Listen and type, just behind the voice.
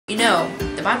You know,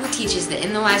 the Bible teaches that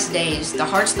in the last days, the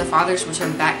hearts of the fathers will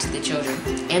turn back to the children,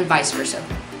 and vice versa.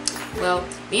 Well,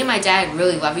 me and my dad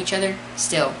really love each other.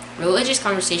 Still, religious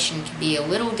conversation can be a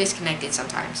little disconnected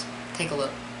sometimes. Take a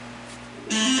look.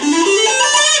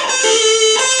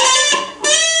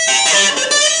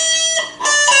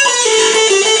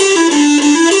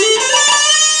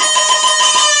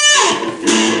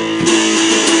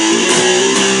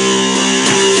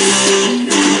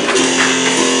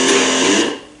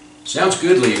 Sounds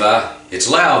good, Levi. It's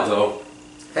loud, though.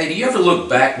 Hey, do you ever look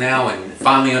back now and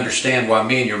finally understand why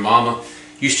me and your mama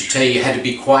used to tell you had to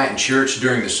be quiet in church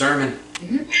during the sermon?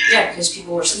 Mm-hmm. Yeah, because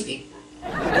people were sleeping.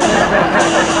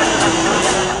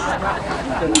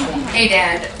 Hey,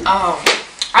 Dad.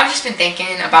 I've just been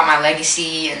thinking about my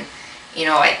legacy and,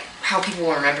 like how people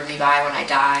will remember me by when I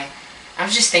die. I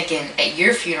was just thinking, at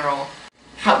your funeral,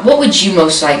 what would you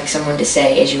most like someone to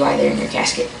say as you lie there in your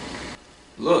casket?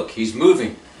 Look, he's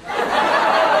moving.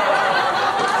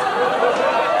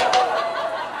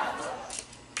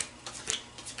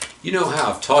 You know how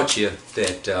I've taught you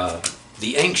that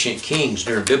the ancient kings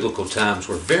during biblical times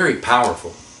were very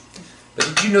powerful. But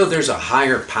did you know there's a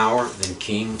higher power than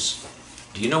kings?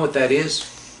 Do you know what that is?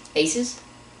 Aces? See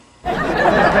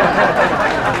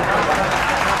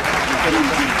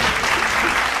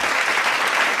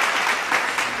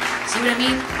what I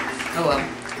mean? Oh well.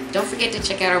 Don't forget to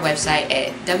check out our website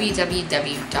at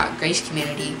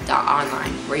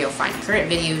www.gracecommunity.online, where you'll find current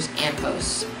videos and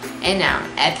posts. And now,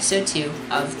 episode 2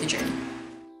 of The Journey.